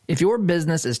If your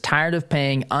business is tired of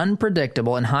paying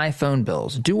unpredictable and high phone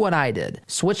bills, do what I did.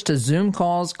 Switch to Zoom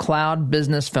Call's cloud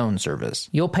business phone service.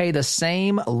 You'll pay the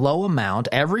same low amount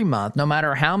every month, no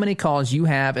matter how many calls you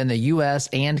have in the U.S.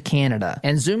 and Canada.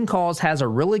 And Zoom Calls has a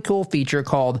really cool feature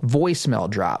called voicemail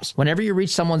drops. Whenever you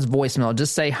reach someone's voicemail,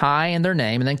 just say hi and their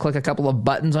name, and then click a couple of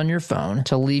buttons on your phone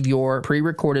to leave your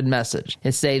pre-recorded message.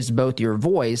 It saves both your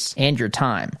voice and your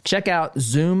time. Check out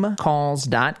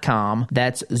zoomcalls.com.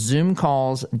 That's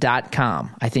zoomcalls.com.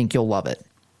 I think you'll love it.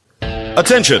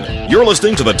 Attention, you're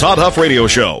listening to the Todd Huff Radio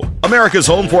Show, America's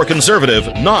home for conservative,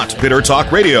 not bitter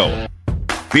talk radio.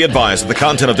 Be advised that the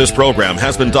content of this program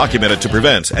has been documented to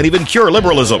prevent and even cure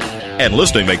liberalism, and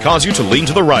listening may cause you to lean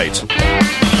to the right.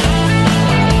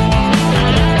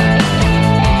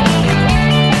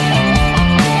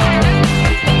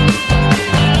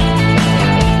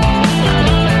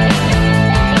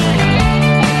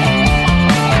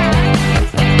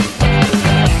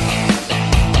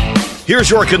 Here's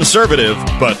your conservative,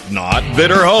 but not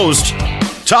bitter host,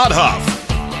 Todd Huff.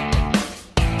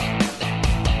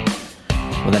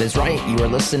 Well, that is right. You are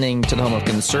listening to the home of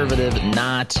conservative,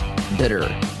 not bitter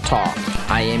talk.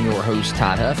 I am your host,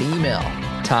 Todd Huff. Email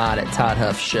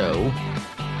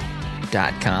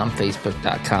todd@toddhuffshow.com,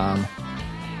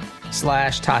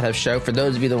 facebook.com/Todd Huff Show. For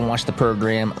those of you that want to watch the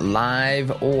program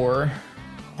live or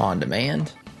on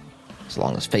demand, as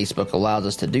long as Facebook allows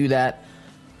us to do that.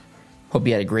 Hope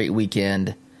you had a great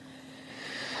weekend,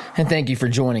 and thank you for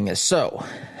joining us. So,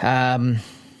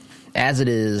 as it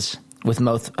is with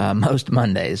most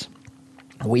Mondays,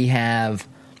 we have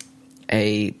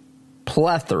a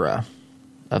plethora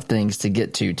of things to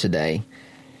get to today,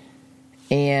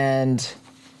 and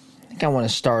I think I want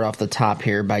to start off the top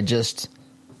here by just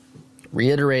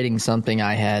reiterating something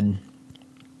I had,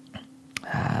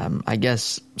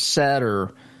 said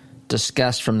or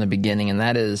discussed from the beginning, and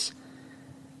that is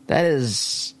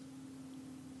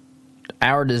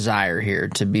our desire here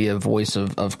to be a voice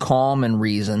of calm and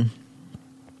reason,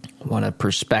 one of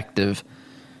perspective,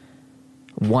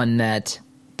 one that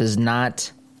does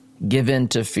not give in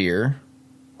to fear,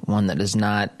 one that is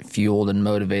not fueled and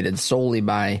motivated solely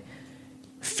by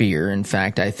fear. In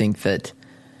fact, I think that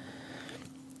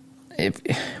if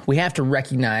we have to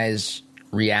recognize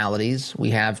realities,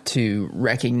 we have to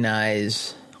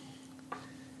recognize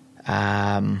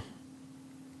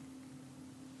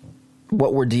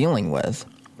what we're dealing with,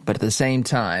 but at the same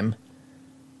time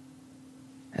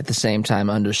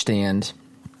understand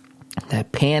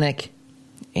that panic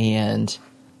and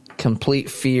complete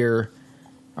fear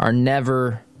are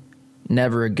never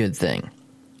a good thing.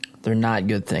 They're not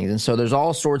good things. And so there's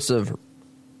all sorts of,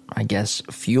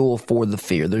 fuel for the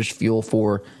fear. There's fuel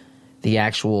for the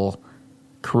actual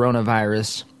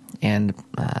coronavirus and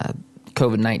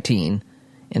COVID-19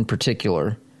 in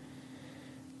particular.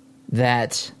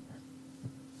 That,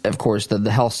 of course,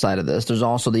 the health side of this. There's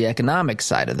also the economic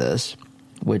side of this,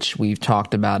 which we've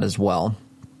talked about as well.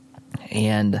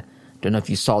 And I don't know if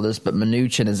you saw this, but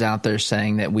Mnuchin is out there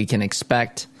saying that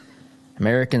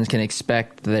Americans can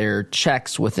expect their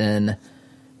checks within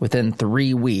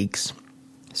 3 weeks.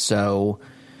 So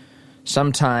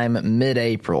sometime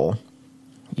mid-April,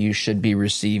 you should be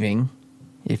receiving,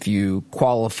 if you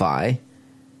qualify,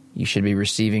 you should be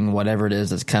receiving whatever it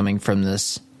is that's coming from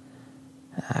this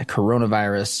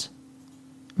coronavirus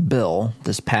bill,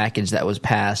 this package that was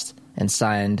passed and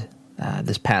signed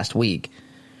this past week.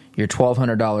 Your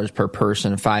 $1,200 per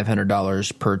person,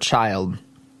 $500 per child.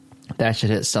 That should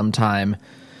hit sometime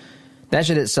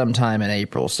in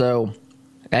April. So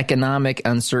economic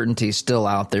uncertainty is still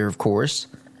out there, of course.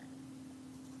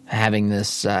 Having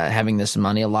this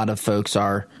money, a lot of folks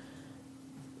are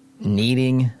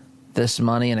needing this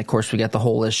money, and of course we got the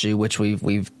whole issue which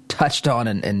we've touched on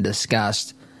and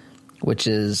discussed, which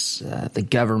is the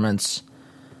government's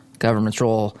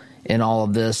role in all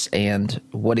of this and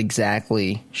what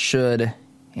exactly should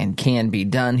and can be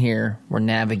done here. We're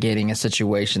navigating a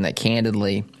situation that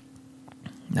candidly,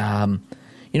 I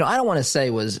don't want to say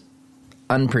was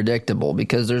unpredictable,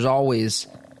 because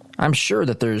I'm sure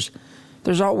that there's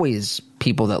always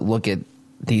people that look at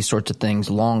these sorts of things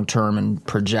long term and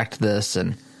project this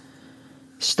and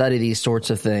study these sorts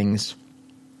of things.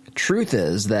 Truth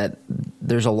is that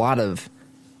there's a lot of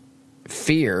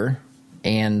fear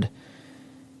and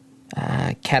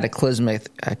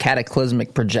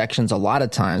cataclysmic projections a lot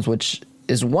of times, which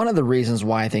is one of the reasons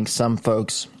why I think some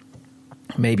folks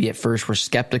maybe at first were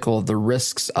skeptical of the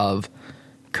risks of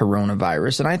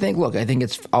coronavirus. And I think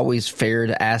it's always fair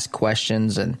to ask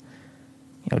questions and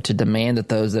to demand that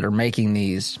those that are making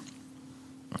these,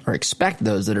 or expect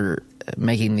those that are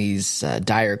making these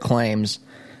dire claims,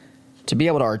 to be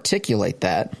able to articulate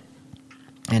that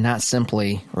and not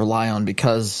simply rely on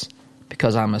because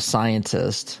I'm a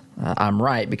scientist, I'm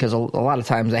right, because a lot of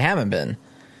times they haven't been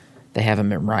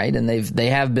right, and they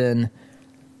have been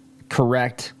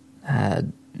correct,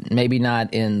 maybe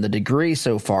not in the degree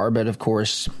so far, but of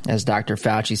course, as Dr.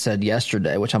 Fauci said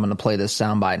yesterday, which I'm going to play this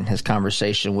soundbite in his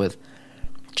conversation with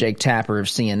Jake Tapper of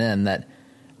CNN, that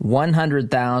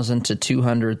 100,000 to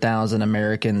 200,000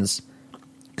 Americans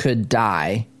could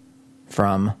die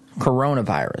from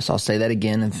coronavirus. I'll say that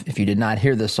again if you did not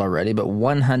hear this already, but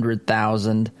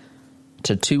 100,000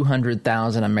 to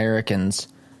 200,000 Americans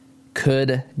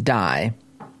could die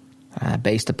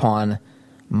based upon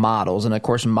models. And of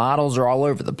course, models are all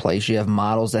over the place. You have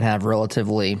models that have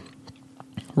relatively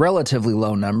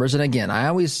low numbers. And again, I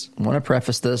always want to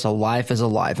preface this, a life is a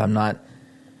life.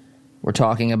 We're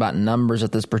talking about numbers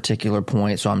at this particular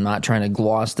point, so I'm not trying to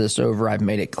gloss this over. I've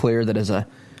made it clear that as a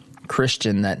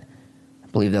Christian that I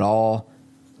believe that all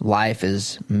life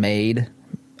is made,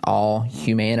 all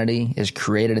humanity is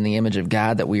created in the image of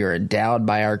God, that we are endowed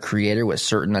by our Creator with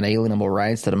certain unalienable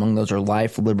rights, that among those are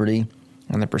life, liberty,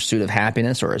 and the pursuit of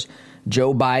happiness, or as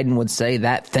Joe Biden would say,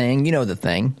 that thing, you know the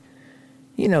thing.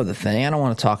 You know the thing. I don't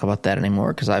want to talk about that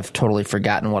anymore because I've totally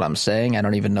forgotten what I'm saying. I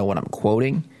don't even know what I'm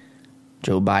quoting,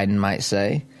 Joe Biden might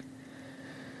say.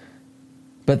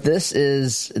 But this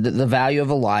is the value of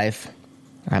a life.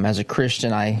 As a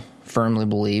Christian, I firmly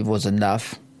believe was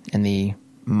enough in the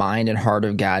mind and heart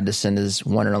of God to send his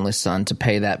one and only Son to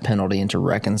pay that penalty and to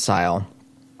reconcile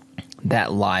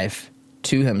that life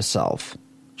to himself,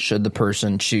 should the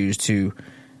person choose to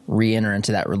re-enter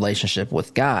into that relationship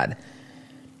with God.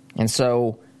 And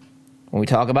so when we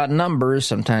talk about numbers,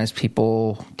 sometimes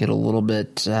people get a little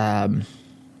bit,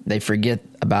 they forget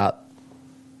about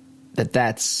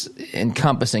that's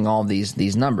encompassing all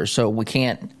these numbers. So we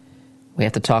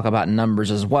have to talk about numbers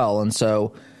as well. And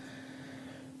so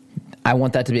I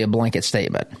want that to be a blanket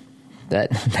statement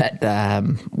that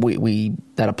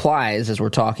applies as we're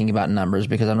talking about numbers,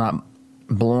 because I'm not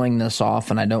blowing this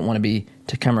off, and I don't want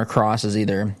to come across as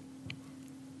either,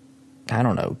 I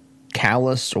don't know,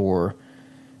 callous or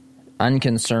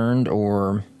unconcerned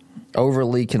or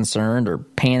overly concerned or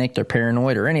panicked or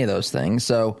paranoid or any of those things.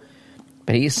 So,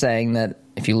 but he's saying that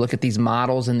if you look at these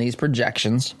models and these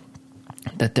projections,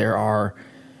 that there are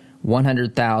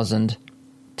 100,000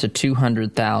 to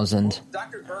 200,000.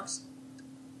 Dr. Burks,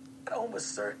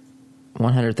 almost certain.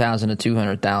 100,000 to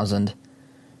 200,000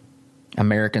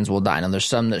 Americans will die. Now, there's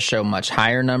some that show much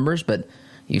higher numbers, but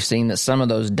you've seen that some of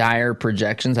those dire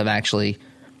projections have actually,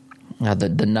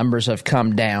 the numbers have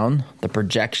come down. The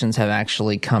projections have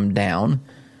actually come down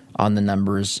on the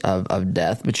numbers of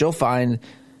death. But you'll find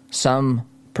some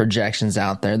projections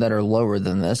out there that are lower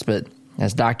than this. But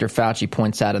as Dr. Fauci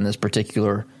points out in this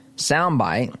particular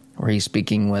soundbite, where he's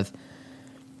speaking with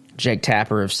Jake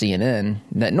Tapper of CNN,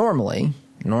 that normally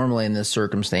in this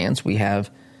circumstance, we have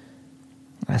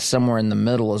somewhere in the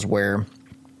middle is where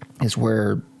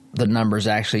the numbers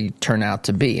actually turn out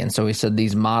to be. And so he said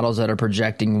these models that are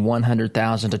projecting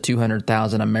 100,000 to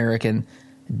 200,000 American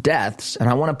deaths, and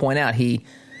I want to point out he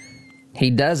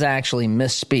does actually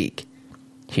misspeak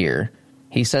here.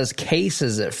 He says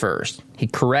cases at first. He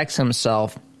corrects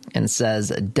himself and says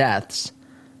deaths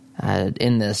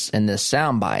in this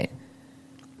soundbite.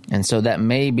 And so that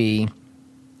may be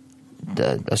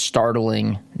a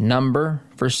startling number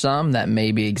for some. That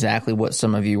may be exactly what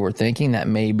some of you were thinking. That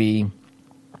may be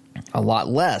a lot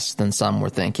less than some were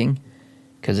thinking,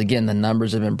 because, again, the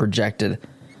numbers have been projected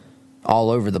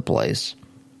all over the place.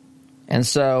 And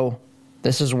so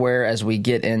this is where, as we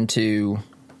get into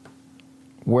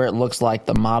where it looks like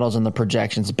the models and the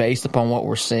projections, based upon what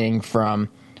we're seeing from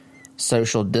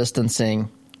social distancing,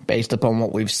 based upon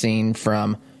what we've seen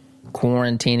from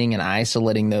quarantining and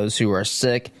isolating those who are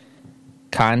sick,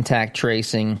 contact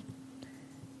tracing,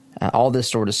 all this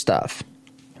sort of stuff.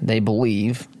 They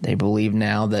believe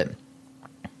now that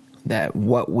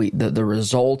the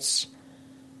results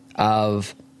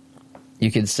of,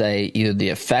 you could say, either the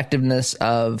effectiveness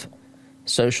of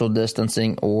social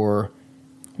distancing or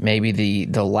maybe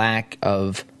the lack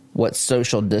of what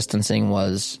social distancing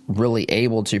was really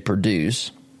able to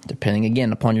produce, depending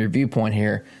again upon your viewpoint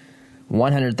here,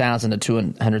 100,000 to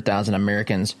 200,000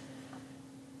 Americans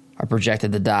are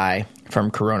projected to die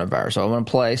from coronavirus. So I want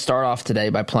to start off today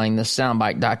by playing this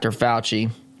soundbite, Dr.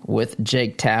 Fauci with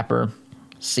Jake Tapper,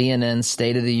 CNN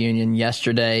State of the Union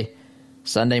yesterday,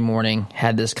 Sunday morning,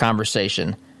 had this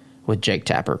conversation with Jake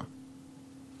Tapper.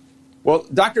 Well,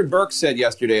 Dr. Burke said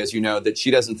yesterday, as you know, that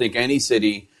she doesn't think any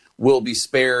city will be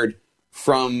spared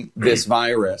from this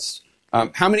virus.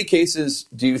 How many cases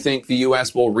do you think the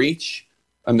U.S. will reach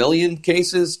 1 million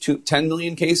cases, 10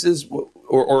 million cases,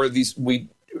 or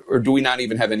do we not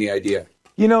even have any idea?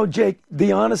 You know, Jake,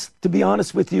 to be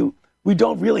honest with you, we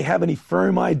don't really have any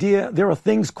firm idea. There are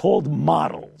things called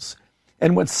models.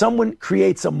 And when someone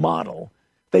creates a model,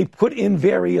 they put in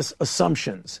various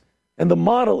assumptions. And the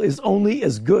model is only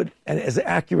as good and as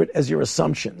accurate as your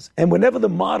assumptions. And whenever the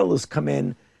modelers come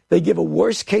in, they give a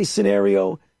worst case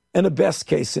scenario and a best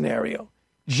case scenario.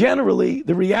 Generally,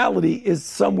 the reality is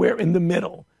somewhere in the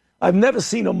middle. I've never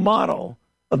seen a model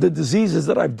of the diseases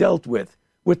that I've dealt with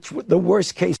which the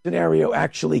worst case scenario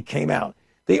actually came out.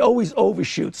 They always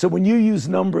overshoot. So when you use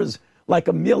numbers like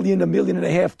 1 million, 1.5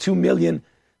 million, 2 million,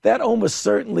 that almost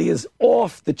certainly is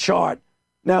off the chart.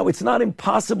 Now, it's not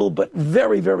impossible, but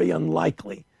very, very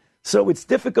unlikely. So it's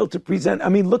difficult to present. I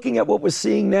mean, looking at what we're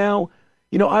seeing now,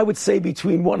 you know, I would say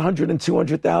between 100 and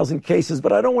 200,000 cases,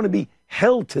 but I don't want to be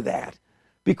held to that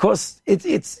because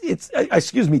it's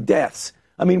deaths.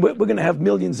 I mean, we're going to have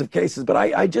millions of cases, but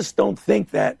I just don't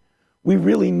think that we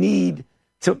really need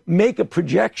to make a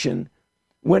projection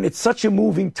when it's such a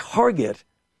moving target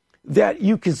that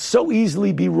you can so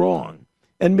easily be wrong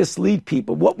and mislead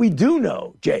people. What we do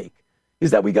know, Jake, is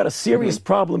that we got a serious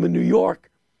problem in New York.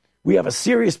 We have a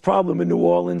serious problem in New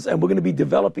Orleans, and we're going to be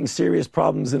developing serious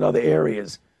problems in other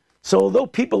areas. So although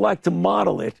people like to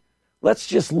model it, let's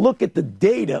just look at the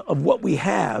data of what we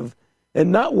have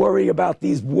and not worry about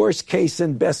these worst case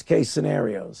and best case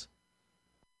scenarios.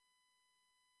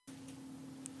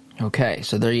 Okay,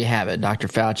 so there you have it. Dr.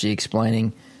 Fauci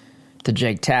explaining to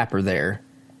Jake Tapper there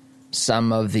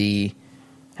some of the,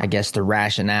 I guess, the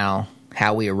rationale,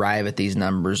 how we arrive at these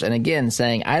numbers. And again,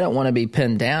 saying I don't want to be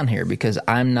pinned down here because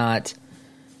I'm not,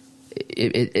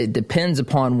 it depends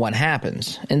upon what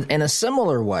happens. In a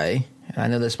similar way, I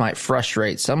know this might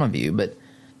frustrate some of you, but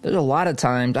there's a lot of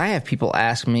times I have people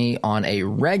ask me on a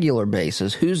regular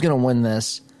basis, who's going to win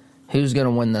this? Who's going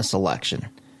to win this election?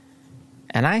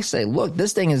 And I say, look,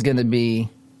 this thing is going to be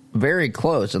very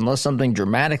close unless something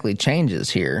dramatically changes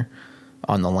here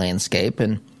on the landscape.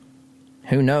 And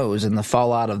who knows in the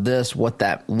fallout of this what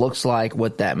that looks like,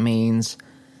 what that means.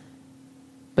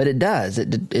 But it does.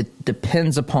 It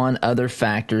depends upon other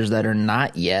factors that are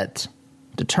not yet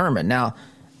determined. Now,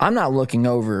 I'm not looking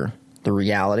over the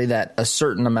reality that a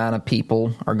certain amount of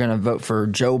people are going to vote for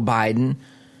Joe Biden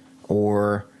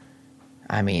or,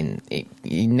 I mean,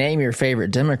 you name your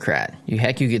favorite Democrat. You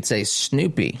could say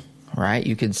Snoopy, right?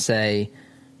 You could say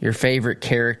your favorite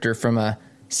character from a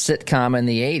sitcom in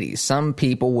the 80s. Some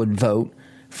people would vote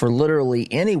for literally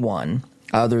anyone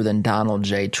other than Donald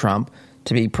J. Trump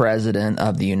to be president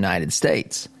of the United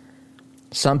States.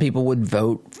 Some people would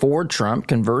vote for Trump,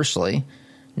 conversely,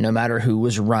 no matter who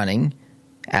was running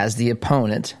as the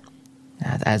opponent,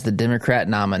 as the Democrat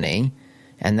nominee.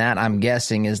 And that, I'm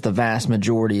guessing, is the vast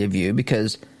majority of you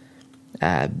because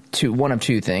one of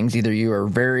two things. Either you are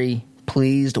very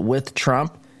pleased with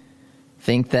Trump,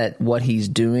 think that what he's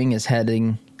doing is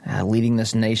leading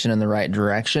this nation in the right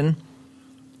direction,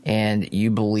 and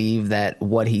you believe that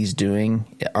what he's doing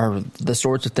are the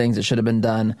sorts of things that should have been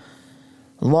done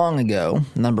long ago,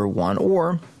 number one.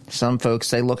 Or some folks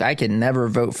say, look, I can never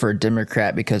vote for a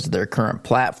Democrat because of their current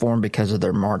platform, because of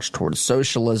their march towards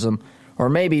socialism, or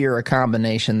maybe you're a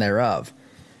combination thereof.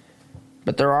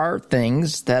 But there are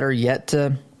things that are yet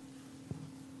to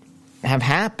have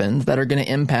happened that are going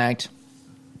to impact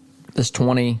this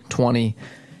 2020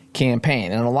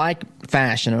 campaign. In a like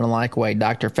fashion, in a like way,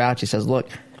 Dr. Fauci says, look,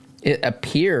 it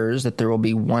appears that there will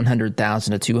be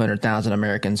 100,000 to 200,000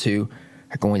 Americans who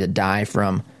are going to die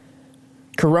from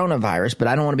coronavirus, but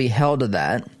I don't want to be held to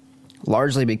that,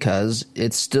 largely because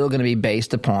it's still going to be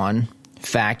based upon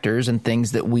factors and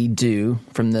things that we do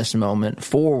from this moment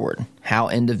forward, how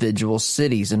individual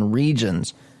cities and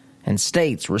regions and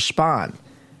states respond,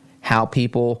 how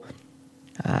people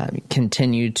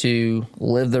continue to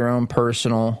live their own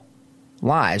personal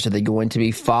lives. Are they going to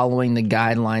be following the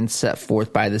guidelines set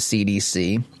forth by the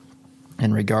CDC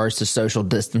in regards to social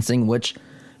distancing, which,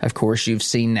 of course, you've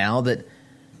seen now that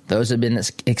those have been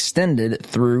extended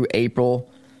through April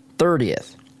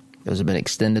 30th. Those have been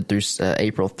extended through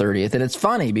April 30th. And it's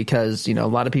funny because, a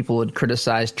lot of people would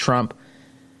criticize Trump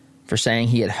for saying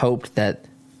he had hoped that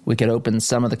we could open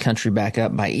some of the country back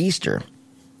up by Easter.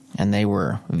 And they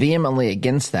were vehemently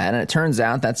against that. And it turns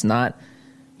out that's not,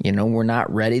 we're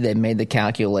not ready. They've made the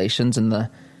calculations and the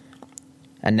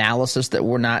analysis that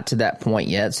we're not to that point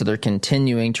yet. So they're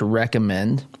continuing to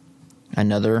recommend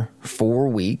another 4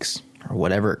 weeks or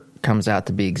whatever it comes out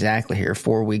to be exactly here,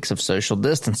 4 weeks of social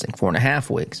distancing, 4.5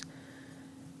 weeks,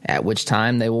 at which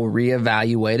time they will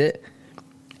reevaluate it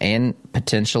and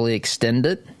potentially extend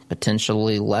it,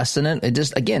 potentially lessen it. It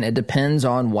just, again, it depends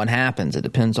on what happens. It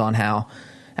depends on how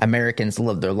Americans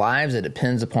live their lives. It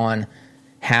depends upon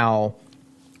how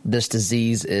this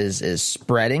disease is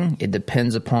spreading. It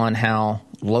depends upon how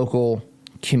local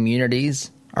communities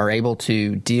are able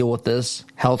to deal with this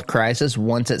health crisis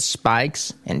once it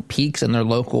spikes and peaks in their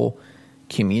local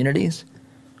communities.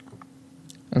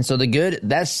 And so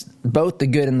that's both the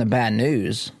good and the bad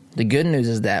news. The good news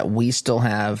is that we still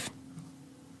have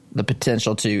the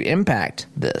potential to impact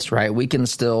this, right? We can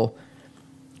still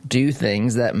do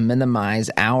things that minimize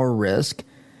our risk,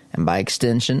 and by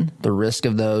extension, the risk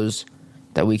of those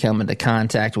that we come into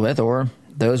contact with, or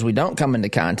those we don't come into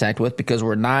contact with because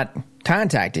we're not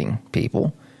contacting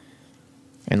people.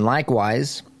 And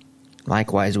likewise,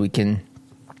 we can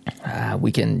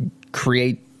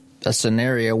create a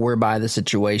scenario whereby the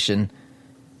situation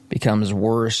becomes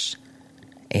worse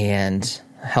and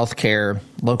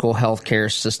local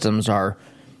healthcare systems are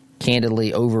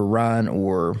candidly overrun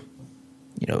or,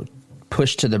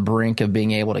 pushed to the brink of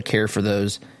being able to care for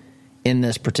those in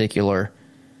this particular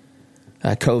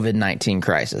COVID-19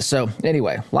 crisis. So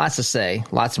anyway, lots to say.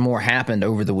 Lots more happened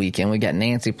over the weekend. We got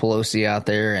Nancy Pelosi out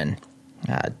there and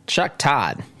Chuck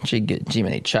Todd,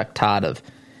 Chuck Todd of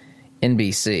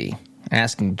NBC,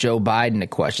 asking Joe Biden a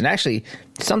question. Actually,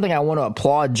 something I want to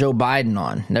applaud Joe Biden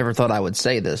on. Never thought I would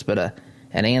say this, but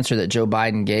an answer that Joe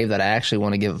Biden gave that I actually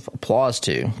want to give applause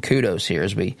to. Kudos here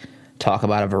as we talk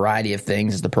about a variety of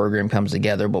things as the program comes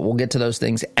together. But we'll get to those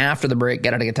things after the break.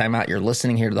 Got to take a time out. You're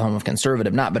listening here to the home of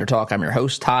conservative, not better talk. I'm your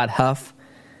host, Todd Huff.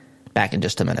 Back in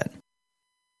just a minute.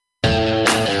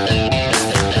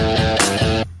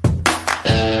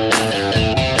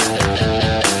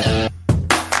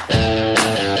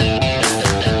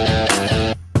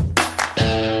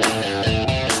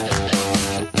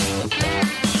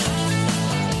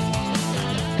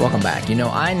 Welcome back.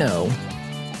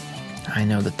 I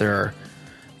know that there are a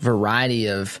variety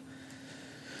of,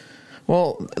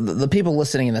 the people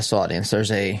listening in this audience,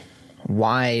 there's a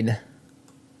wide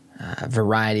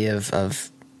variety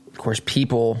of course,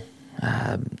 people,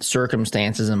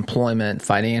 circumstances, employment,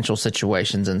 financial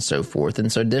situations, and so forth.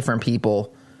 And so different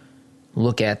people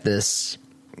look at this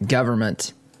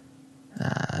government,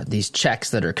 these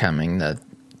checks that are coming, the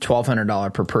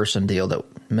 $1,200 per person deal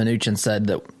that Mnuchin said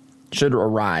that should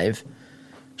arrive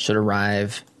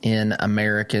in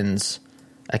Americans'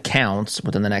 accounts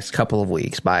within the next couple of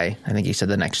weeks by, I think he said,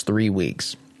 the next 3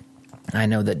 weeks. I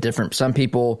know that some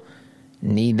people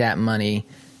need that money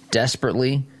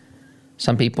desperately.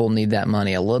 Some people need that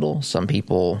money a little. Some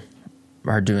people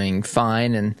are doing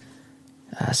fine. And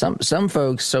some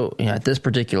folks, at this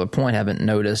particular point, haven't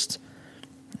noticed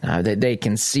that they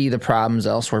can see the problems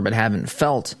elsewhere but haven't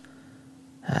felt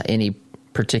any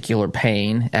particular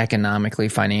pain economically,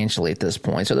 financially at this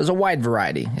point. So there's a wide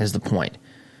variety is the point.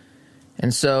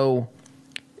 And so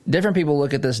different people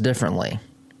look at this differently. In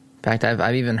fact,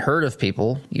 I've even heard of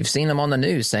people, you've seen them on the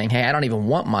news saying, hey, I don't even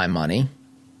want my money.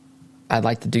 I'd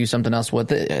like to do something else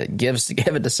with it, give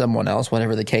it to someone else,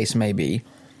 whatever the case may be.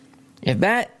 If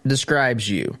that describes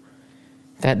you,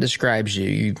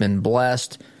 you've been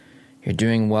blessed, you're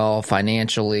doing well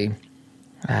financially,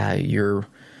 you're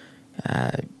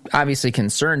obviously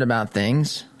concerned about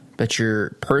things, but you're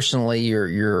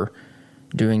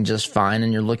doing just fine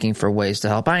and you're looking for ways to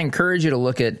help. I encourage you to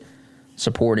look at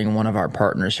supporting one of our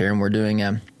partners here, and we're doing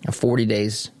a 40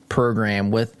 days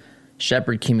program with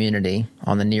Shepherd Community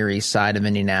on the Near East Side of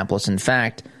Indianapolis. In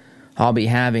fact, I'll be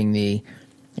having the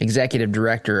executive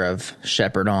director of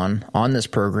Shepherd on this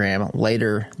program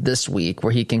later this week,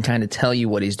 where he can kind of tell you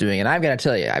what he's doing. And I've got to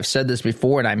tell you, I've said this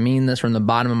before, and I mean this from the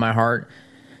bottom of my heart.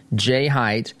 Jay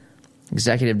Haidt,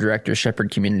 executive director of Shepherd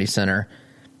Community Center,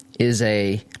 is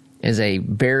a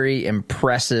very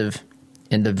impressive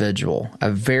individual,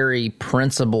 a very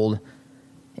principled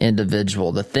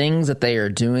individual. The things that they are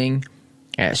doing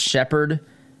at Shepherd,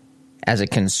 as a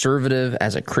conservative,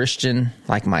 as a Christian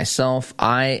like myself,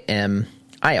 I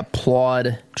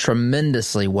applaud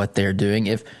tremendously what they're doing.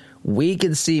 If we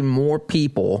could see more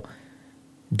people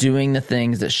doing the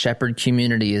things that Shepherd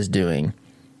Community is doing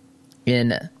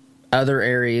in other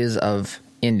areas of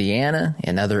Indiana,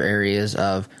 in other areas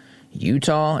of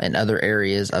Utah, and other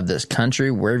areas of this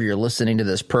country, wherever you're listening to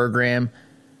this program,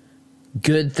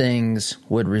 good things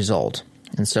would result.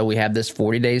 And so we have this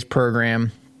 40 days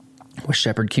program with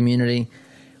Shepherd Community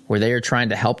where they are trying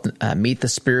to help meet the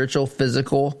spiritual,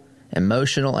 physical,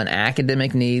 emotional, and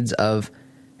academic needs of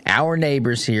our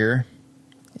neighbors here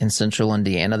in central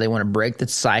Indiana. They want to break the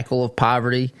cycle of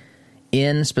poverty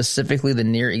in specifically the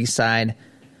Near East Side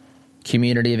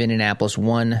community of Indianapolis,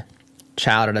 one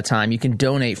child at a time. You can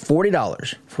donate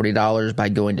 $40 by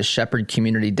going to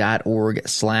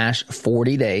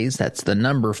shepherdcommunity.org/40 days. That's the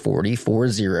number 40,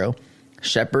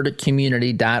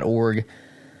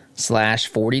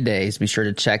 shepherdcommunity.org/40 days. Be sure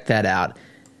to check that out.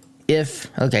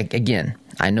 Again,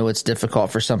 I know it's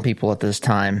difficult for some people at this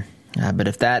time, but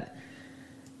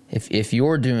if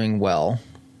you're doing well,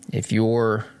 if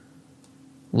you're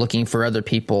looking for other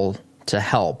people to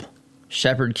help,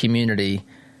 Shepherd Community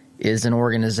is an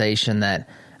organization that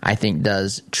I think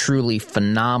does truly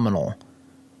phenomenal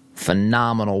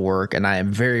work, and I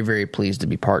am very, very pleased to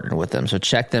be partnered with them. So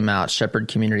check them out,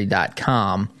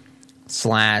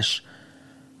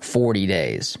 shepherdcommunity.com/40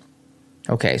 days.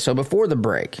 Okay, so before the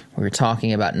break, we were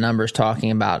talking about numbers,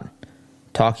 talking about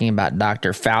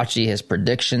Dr. Fauci, his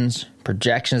projections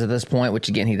at this point, which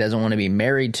again he doesn't want to be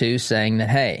married to, saying that,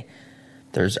 hey,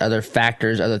 there's other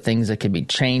factors, other things that could be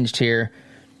changed here.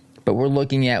 But we're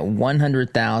looking at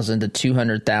 100,000 to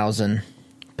 200,000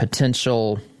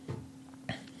 potential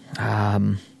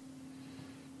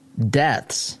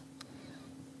deaths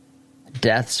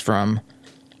from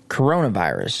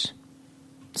coronavirus.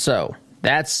 So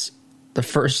that's the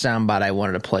first soundbite I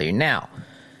wanted to play you. Now,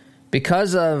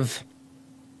 because of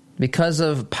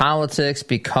politics,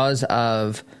 because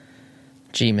of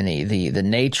the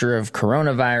nature of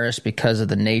coronavirus, because of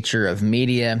the nature of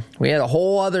media, we had a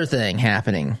whole other thing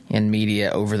happening in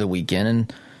media over the weekend,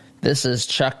 and this is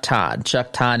Chuck Todd,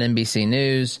 NBC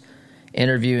News,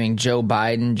 interviewing Joe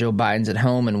Biden. Joe Biden's at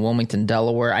home in Wilmington,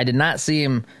 Delaware. I did not see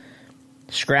him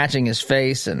scratching his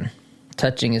face and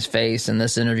touching his face in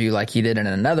this interview like he did in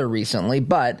another recently,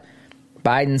 but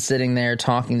Biden's sitting there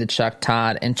talking to Chuck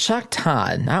Todd, and Chuck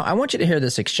Todd, I want you to hear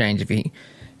this exchange if you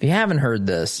haven't heard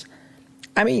this.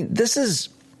 I mean, this is,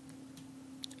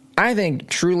 I think,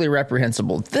 truly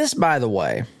reprehensible. This, by the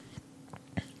way,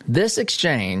 this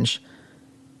exchange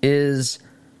is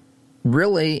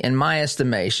really, in my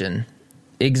estimation,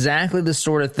 exactly the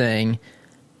sort of thing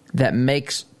that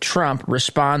makes Trump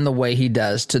respond the way he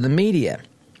does to the media.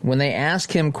 When they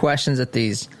ask him questions at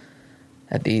these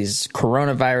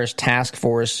coronavirus task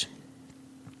force,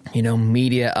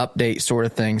 media update sort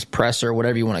of things, presser,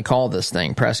 whatever you want to call this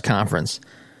thing, press conference,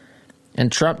 and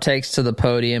Trump takes to the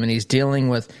podium and he's dealing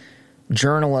with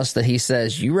journalists that he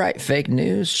says, you write fake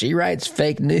news, she writes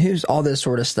fake news, all this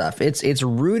sort of stuff. It's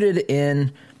rooted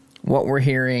in what we're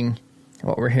hearing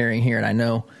here. And I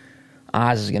know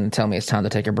Oz is going to tell me it's time to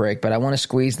take a break, but I want to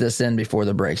squeeze this in before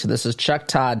the break. So this is Chuck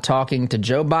Todd talking to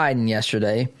Joe Biden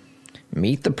yesterday.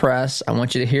 Meet the press. I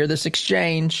want you to hear this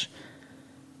exchange.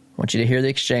 I want you to hear the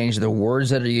exchange, the words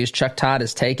that are used. Chuck Todd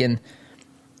has taken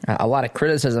a lot of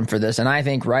criticism for this, and I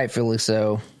think rightfully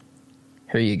so.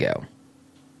 Here you go.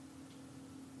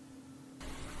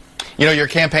 Your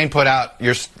campaign put out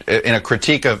in a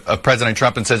critique of President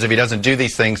Trump and says if he doesn't do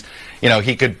these things,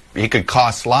 he could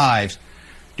cost lives.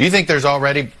 Do you think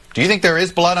there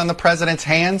is blood on the president's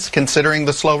hands, considering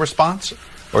the slow response,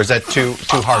 or is that too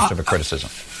harsh of a criticism?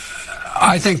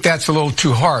 I think that's a little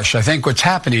too harsh. I think what's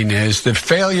happening is the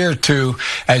failure to,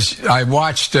 as I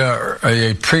watched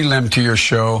a prelim to your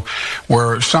show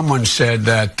where someone said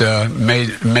that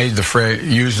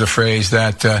used the phrase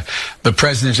that the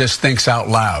president just thinks out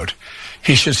loud.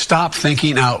 He should stop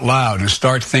thinking out loud and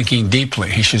start thinking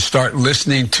deeply. He should start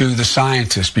listening to the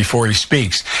scientists before he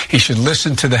speaks. He should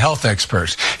listen to the health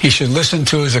experts. He should listen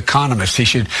to his economists. He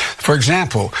should, for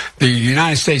example, the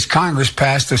United States Congress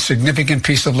passed a significant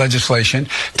piece of legislation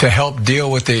to help deal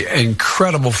with the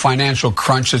incredible financial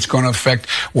crunch that's going to affect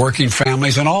working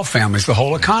families and all families, the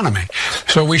whole economy.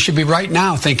 So we should be right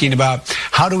now thinking about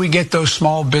how do we get those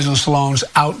small business loans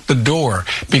out the door?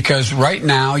 Because right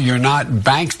now you're not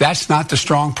banks. That's not the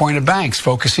strong point of banks,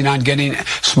 focusing on getting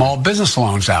small business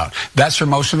loans out. That's for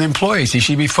most of the employees. He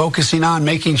should be focusing on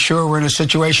making sure we're in a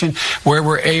situation where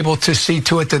we're able to see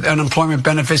to it that unemployment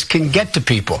benefits can get to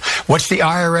people. What's the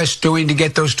IRS doing to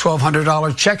get those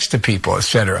 $1,200 checks to people, et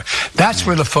cetera? That's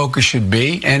where the focus should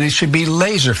be, and it should be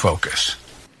laser focus.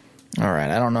 All right.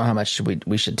 I don't know how much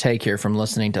we should take here from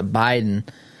listening to Biden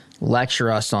lecture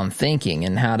us on thinking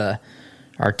and how to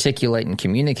articulate and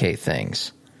communicate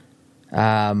things.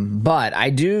 But I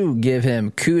do give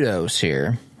him kudos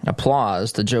here,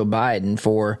 applause to Joe Biden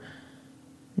for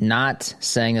not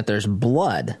saying that there's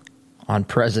blood on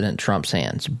President Trump's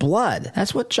hands. Blood.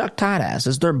 That's what Chuck Todd asked.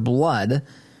 Is there blood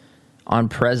on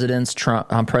President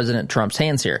Trump's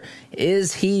hands here?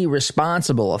 Is he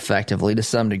responsible effectively to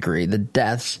some degree, the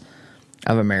deaths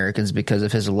of Americans because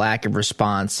of his lack of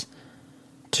response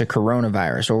to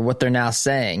coronavirus, or what they're now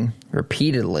saying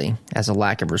repeatedly as a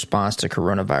lack of response to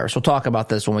coronavirus? We'll talk about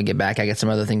this when we get back. I got some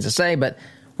other things to say, but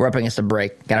We're up against a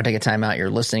break. Got to take a time out. You're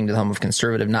listening to the home of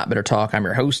conservative, not bitter talk. I'm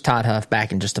your host, Todd Huff.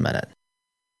 Back in just a minute.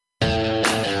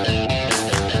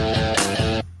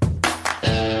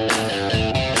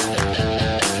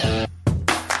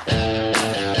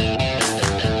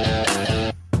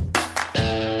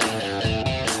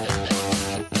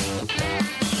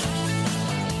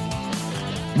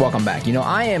 Welcome back. You know,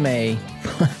 I am a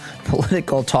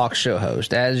political talk show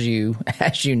host, as you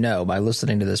know by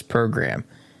listening to this program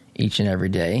each and every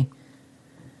day.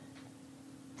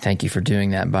 Thank you for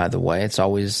doing that, by the way. It's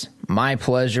always my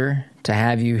pleasure to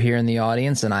have you here in the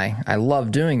audience, and I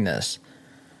love doing this.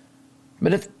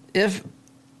 But if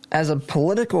as a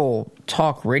political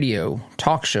talk radio,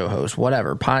 talk show host,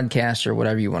 whatever, podcaster,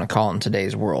 whatever you want to call it in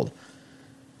today's world,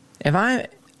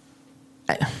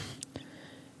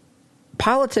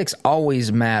 politics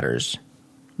always matters,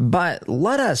 but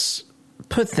let us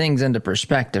put things into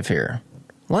perspective here.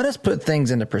 Let us put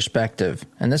things into perspective,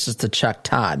 and this is to Chuck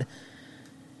Todd.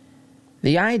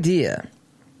 The idea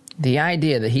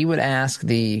that he would ask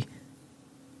the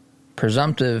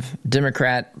presumptive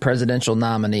Democrat presidential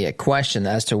nominee a question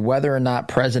as to whether or not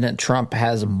President Trump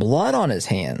has blood on his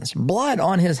hands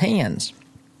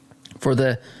for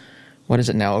the, what is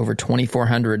it now, over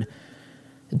 2,400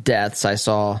 deaths I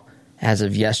saw as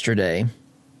of yesterday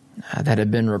that have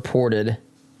been reported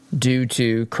due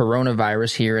to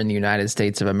coronavirus here in the United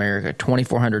States of America.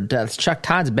 2,400 deaths. Chuck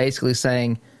Todd's basically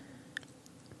saying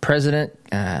presidential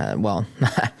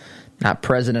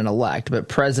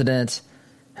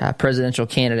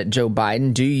candidate Joe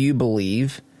Biden, do you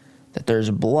believe that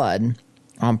there's blood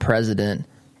on President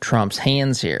Trump's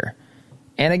hands here?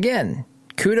 And again,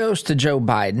 kudos to Joe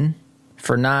Biden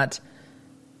for not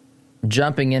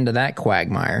jumping into that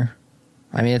quagmire.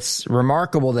 I mean, it's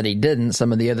remarkable that he didn't,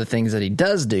 some of the other things that he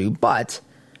does do, but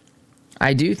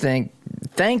I do think,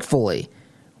 thankfully,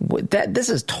 that this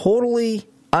is totally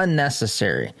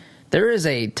unnecessary. There is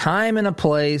a time and a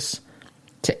place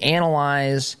to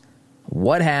analyze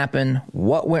what happened,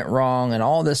 what went wrong, and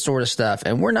all this sort of stuff,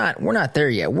 and we're not there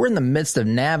yet. We're in the midst of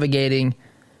navigating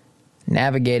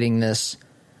this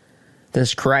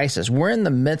crisis. We're in the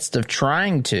midst of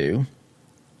trying to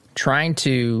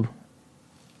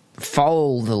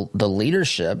follow the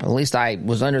leadership. At least I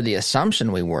was under the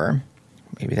assumption we were.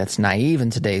 Maybe that's naive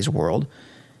in today's world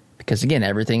because, again,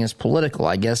 everything is political.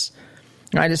 I guess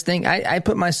I just think I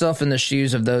put myself in the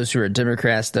shoes of those who are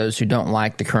Democrats, those who don't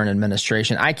like the current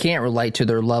administration. I can't relate to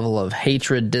their level of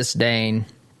hatred, disdain,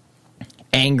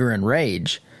 anger, and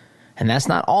rage. And that's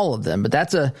not all of them, but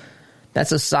that's a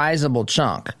sizable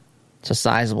chunk. It's a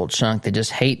sizable chunk. They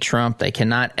just hate Trump. They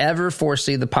cannot ever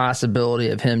foresee the possibility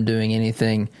of him doing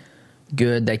anything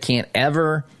good. They can't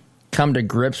ever come to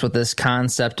grips with this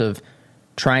concept of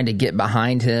trying to get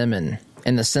behind him and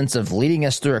in the sense of leading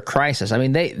us through a crisis. I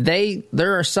mean,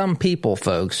 there are some people,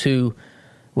 folks, who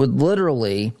would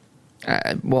literally,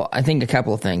 I think a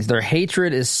couple of things. Their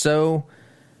hatred is so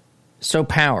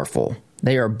powerful.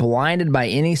 They are blinded by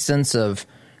any sense of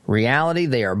reality.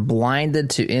 They are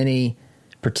blinded to any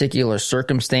particular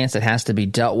circumstance that has to be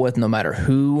dealt with, no matter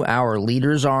who our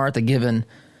leaders are at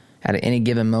any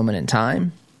given moment in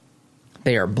time.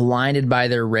 They are blinded by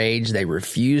their rage. They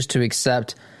refuse to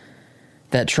accept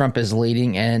that Trump is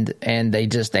leading, and they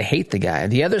hate the guy.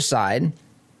 The other side,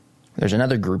 there's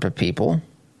another group of people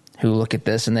who look at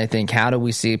this and they think, how do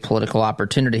we see political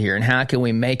opportunity here, and how can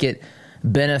we make it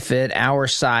benefit our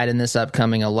side in this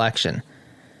upcoming election?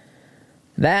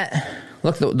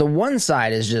 Look, the one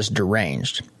side is just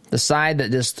deranged. The side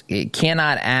that just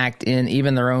cannot act in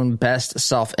even their own best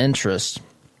self-interest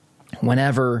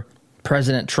whenever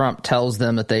President Trump tells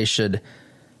them that they should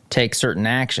take certain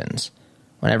actions.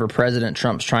 Whenever President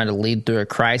Trump's trying to lead through a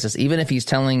crisis, even if he's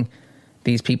telling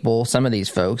these people, some of these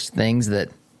folks, things that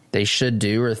they should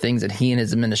do or things that he and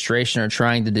his administration are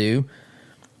trying to do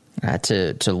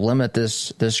to limit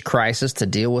this crisis, to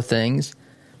deal with things.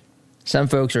 Some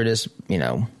folks are just,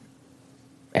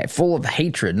 full of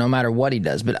hatred no matter what he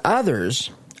does. But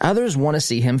others want to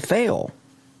see him fail.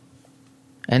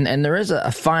 And there is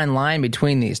a fine line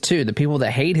between these two. The people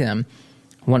that hate him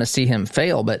want to see him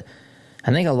fail, but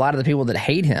I think a lot of the people that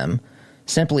hate him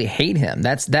simply hate him.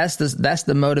 That's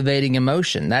the motivating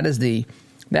emotion. That is the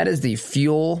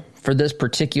fuel for this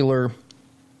particular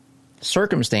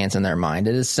circumstance in their mind.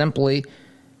 It is simply,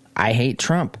 I hate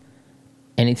Trump.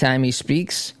 Anytime he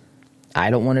speaks, I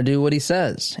don't want to do what he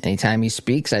says. Anytime he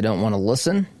speaks, I don't want to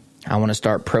listen. I want to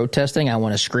start protesting. I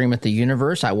want to scream at the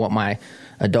universe. I want my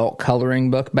adult coloring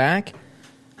book back.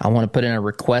 I want to put in a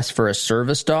request for a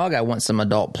service dog. I want some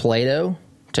adult Play-Doh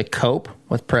to cope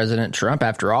with President Trump.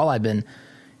 After all, I've been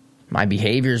My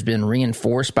behavior has been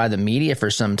reinforced by the media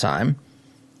for some time,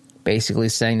 basically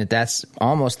saying that that's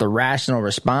almost the rational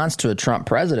response to a Trump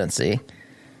presidency.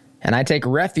 And I take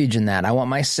refuge in that. I want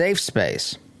my safe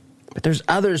space. But there's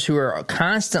others who are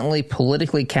constantly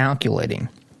politically calculating.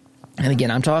 And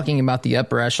again, I'm talking about the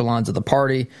upper echelons of the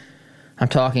party. I'm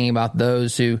talking about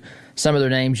those who, some of their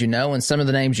names you know and some of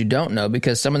the names you don't know,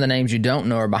 because some of the names you don't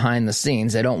know are behind the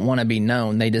scenes. They don't want to be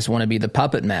known. They just want to be the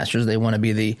puppet masters. They want to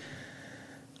be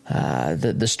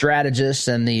the strategists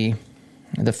and the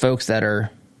folks that are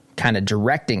kind of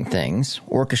directing things,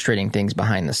 orchestrating things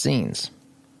behind the scenes.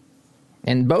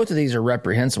 And both of these are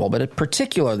reprehensible, but in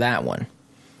particular that one.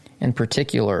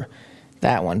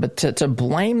 But to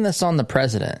blame this on the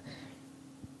president,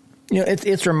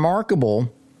 it's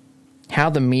remarkable how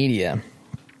the media,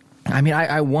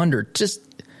 I wonder,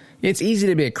 it's easy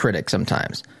to be a critic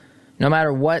sometimes. No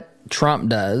matter what Trump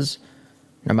does,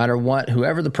 no matter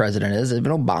whoever the president is,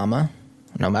 even Obama,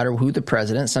 no matter who the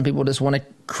president, some people just want to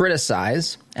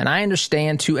criticize. And I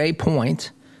understand to a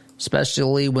point,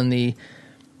 especially when the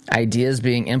ideas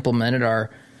being implemented are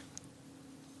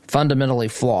fundamentally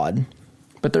flawed.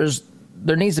 But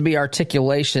there needs to be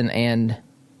articulation and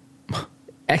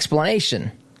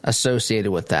explanation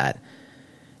associated with that.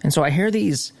 And so I hear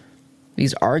these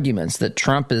arguments that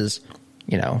Trump is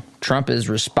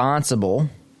responsible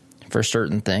for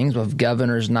certain things, with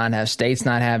governors states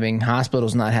not having,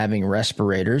 hospitals not having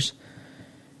respirators.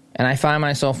 And I find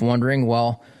myself wondering,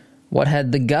 well, what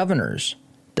had the governors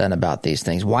done about these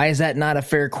things? Why is that not a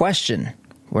fair question?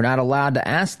 We're not allowed to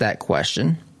ask that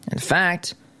question. In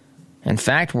fact,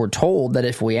 we're told that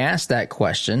if we ask that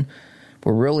question,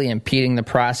 we're really impeding the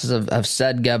process of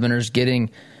said governors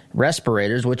getting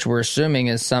respirators, which we're assuming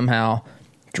is somehow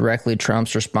directly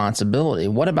Trump's responsibility.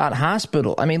 What about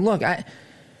hospital? Look,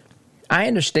 I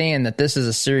understand that this is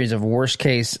a series of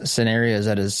worst-case scenarios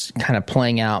that is kind of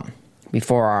playing out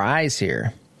before our eyes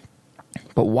here.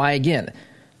 But why, again,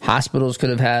 hospitals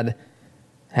could have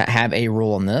a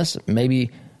role in this. Maybe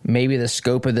the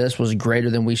scope of this was greater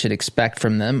than we should expect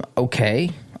from them.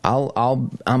 Okay,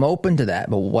 I'm open to that.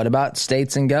 But what about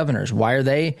states and governors? Why are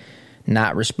they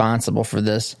not responsible for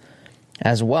this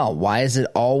as well? Why is it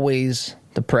always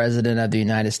the president of the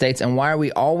United States? And why are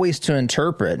we always to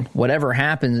interpret whatever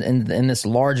happens in this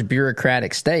large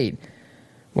bureaucratic state?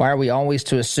 Why are we always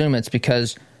to assume it's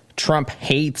because Trump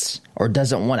hates or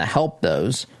doesn't want to help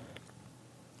those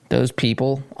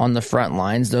people on the front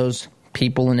lines, those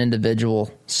people in individual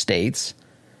states?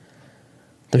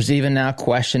 There's even now a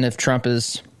question if Trump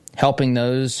is helping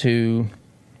those who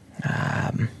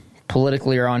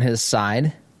politically are on his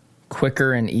side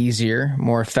quicker and easier,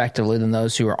 more effectively than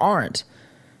those who aren't.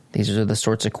 These are the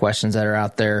sorts of questions that are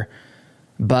out there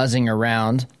buzzing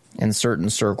around in certain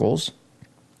circles,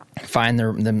 find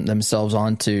themselves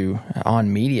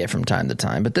on media from time to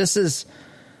time. But this is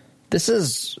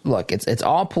look, it's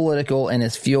all political, and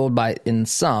it's fueled in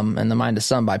the mind of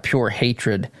some, by pure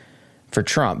hatred for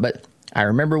Trump. But I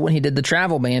remember when he did the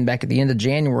travel ban back at the end of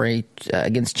January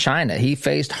against China, he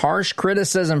faced harsh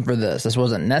criticism for this. This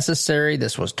wasn't necessary.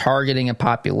 This was targeting a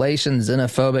population,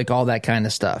 xenophobic, all that kind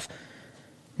of stuff.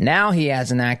 Now he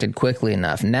hasn't acted quickly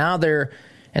enough. Now they're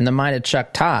in the mind of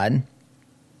Chuck Todd.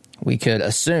 We could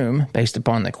assume, based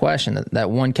upon the question, that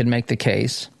one could make the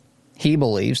case.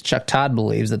 Chuck Todd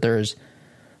believes that there's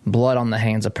blood on the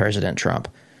hands of President Trump.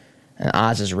 And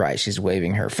Oz is right. She's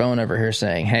waving her phone over here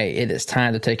saying, hey, it is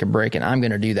time to take a break, and I'm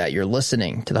going to do that. You're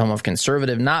listening to the home of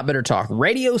conservative, not bitter talk,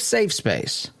 Radio Safe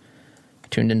Space.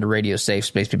 Tuned into Radio Safe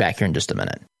Space. Be back here in just a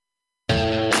minute.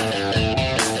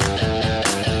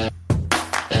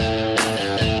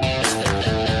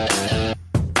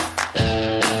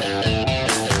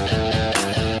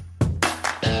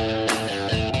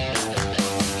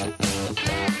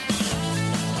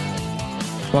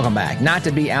 Welcome back. Not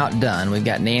to be outdone, we've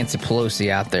got Nancy Pelosi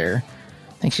out there.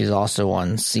 I think she's also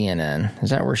on CNN.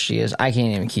 Is that where she is? I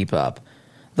can't even keep up.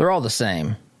 They're all the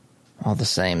same. All the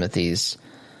same that these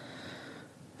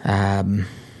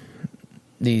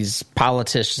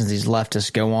politicians, these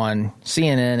leftists go on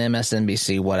CNN,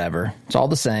 MSNBC, whatever. It's all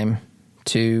the same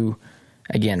to,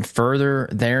 again, further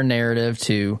their narrative,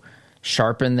 to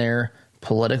sharpen their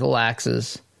political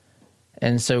axes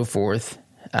and so forth.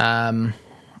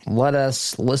 Let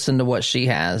us listen to what she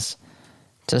has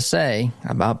to say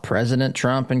about President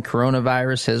Trump and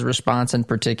coronavirus, his response in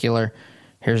particular.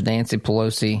 Here's Nancy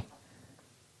Pelosi.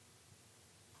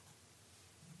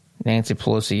 Nancy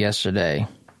Pelosi yesterday,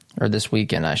 or this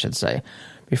weekend, I should say.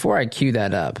 Before I cue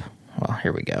that up, well,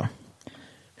 here we go.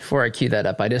 Before I cue that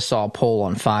up, I just saw a poll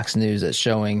on Fox News that's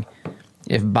showing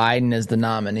if Biden is the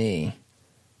nominee,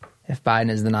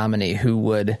 who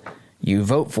would you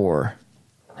vote for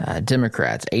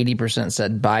Democrats. 80%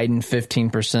 said Biden,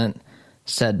 15%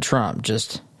 said Trump.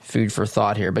 Just food for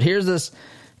thought here. But here's this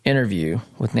interview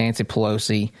with Nancy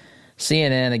Pelosi.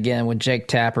 CNN again with Jake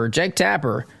Tapper. Jake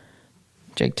Tapper,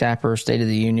 State of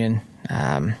the Union,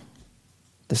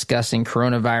 discussing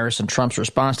coronavirus and Trump's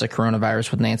response to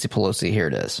coronavirus with Nancy Pelosi. Here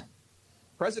it is.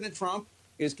 President Trump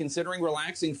is considering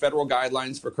relaxing federal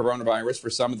guidelines for coronavirus for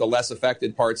some of the less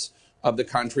affected parts of the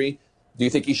country. Do you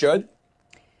think he should?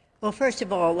 Well, first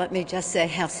of all, let me just say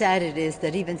how sad it is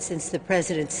that even since the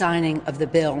president's signing of the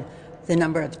bill, the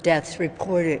number of deaths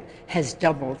reported has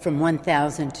doubled from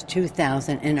 1,000 to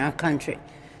 2,000 in our country.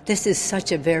 This is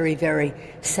such a very, very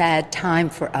sad time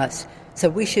for us. So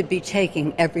we should be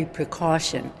taking every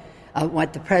precaution.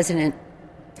 What the president,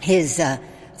 his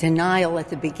denial at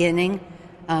the beginning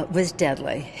was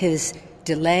deadly. His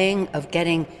delaying of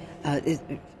getting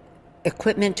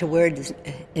equipment to where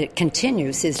it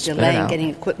continues, his delay in getting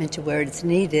equipment to where it's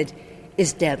needed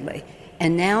is deadly.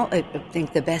 And now I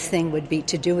think the best thing would be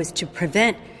to do is to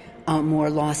prevent more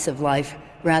loss of life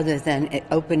rather than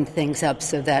open things up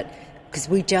so that, because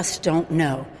we just don't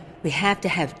know. We have to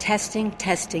have testing.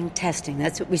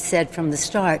 That's what we said from the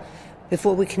start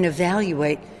before we can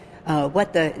evaluate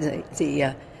what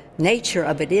the nature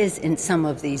of it is in some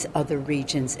of these other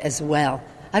regions as well.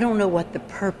 I don't know what the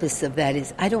purpose of that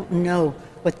is. I don't know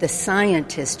what the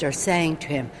scientists are saying to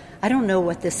him. I don't know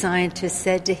what the scientists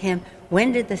said to him.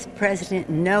 When did the president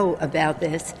know about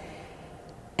this?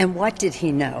 And what did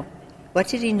he know? What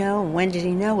did he know and when did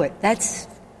he know it? That's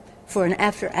for an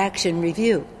after-action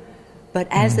review. But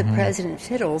as the president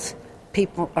fiddles,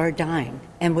 people are dying.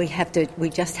 And we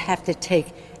just have to take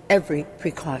every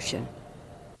precaution.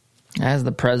 As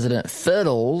the president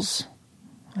fiddles,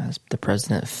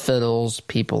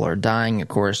 people are dying, of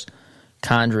course,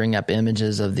 conjuring up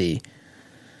images of the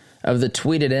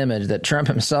tweeted image that Trump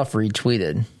himself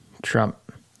retweeted, Trump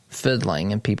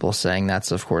fiddling, and people saying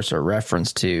that's, of course, a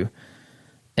reference to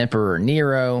Emperor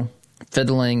Nero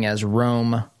fiddling as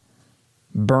Rome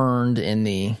burned in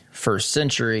the first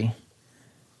century.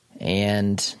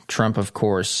 And Trump, of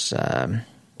course,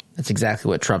 that's exactly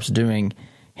what Trump's doing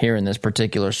here in this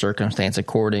particular circumstance,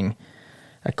 according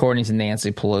to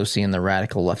Nancy Pelosi and the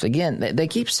radical left. Again, they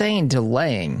keep saying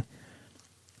delaying.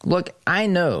 Look, I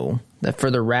know that for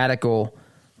the radical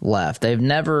left, they've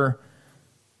never –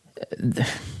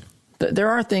 there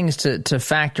are things to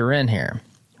factor in here,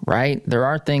 right? There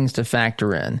are things to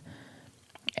factor in.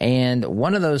 And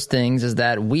one of those things is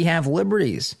that we have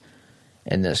liberties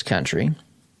in this country.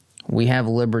 We have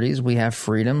liberties. We have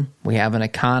freedom. We have an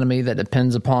economy that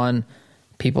depends upon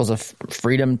people's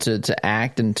freedom to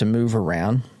act and to move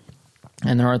around.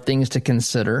 And there are things to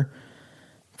consider,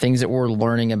 things that we're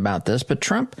learning about this. But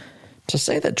Trump, to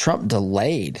say that Trump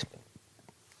delayed,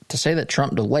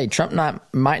 Trump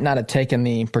might not have taken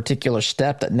the particular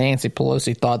step that Nancy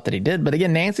Pelosi thought that he did. But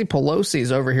again, Nancy Pelosi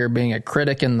is over here being a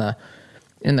critic in the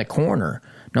corner.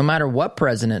 No matter what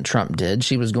President Trump did,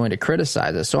 she was going to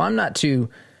criticize it. So I'm not too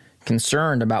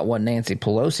concerned about what Nancy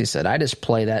Pelosi said. I just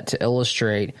play that to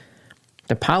illustrate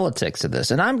the politics of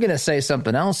this. And I'm going to say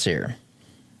something else here.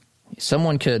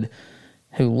 Someone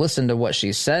who listened to what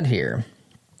she said here,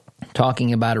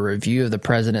 talking about a review of the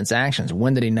president's actions.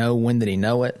 When did he know? When did he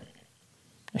know it?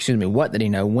 Excuse me, what did he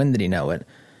know? When did he know it?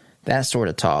 That sort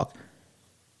of talk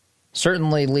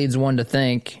certainly leads one to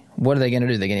think, what are they going to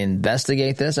do? They're going to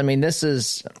investigate this? I mean, this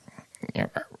is,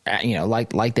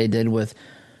 like they did with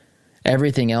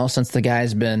everything else since the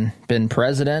guy's been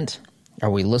president. Are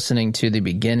we listening to the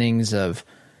beginnings of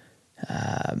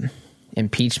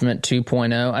impeachment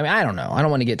 2.0? I mean, I don't know. I don't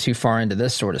want to get too far into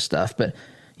this sort of stuff, but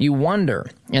you wonder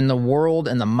in the world,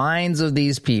 in the minds of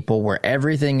these people where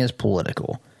everything is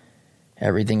political,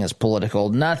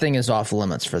 nothing is off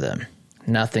limits for them.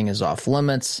 Nothing is off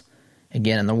limits.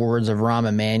 Again, in the words of Rahm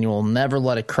Emanuel, never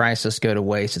let a crisis go to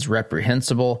waste. It's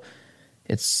reprehensible.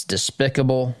 It's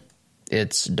despicable.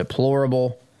 It's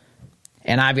deplorable.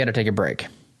 And I've got to take a break.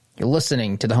 You're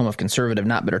listening to the home of conservative,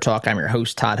 not bitter talk. I'm your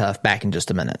host, Todd Huff. Back in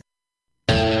just a minute.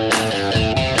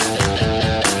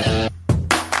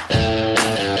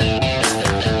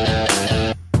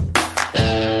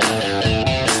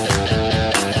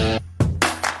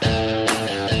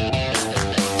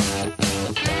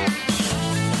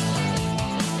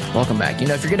 Welcome back.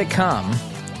 If you're going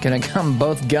to come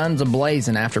both guns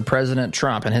a-blazing after President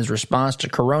Trump and his response to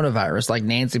coronavirus like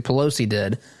Nancy Pelosi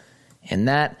did in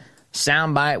that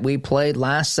soundbite we played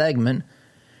last segment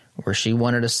where she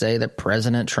wanted to say that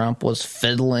President Trump was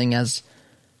fiddling as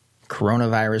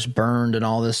coronavirus burned and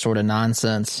all this sort of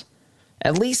nonsense,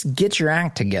 at least get your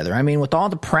act together. I mean, with all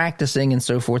the practicing and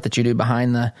so forth that you do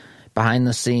behind behind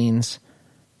the scenes,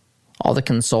 all the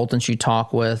consultants you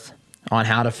talk with on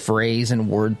how to phrase and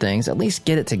word things, at least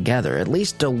get it together. At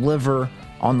least deliver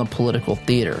on the political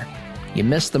theater. You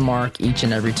miss the mark each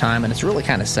and every time, and it's really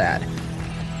kind of sad.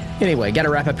 Anyway, got to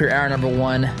wrap up here hour number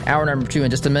 1. Hour number 2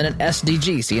 in just a minute.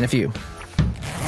 SDG. See you in a few.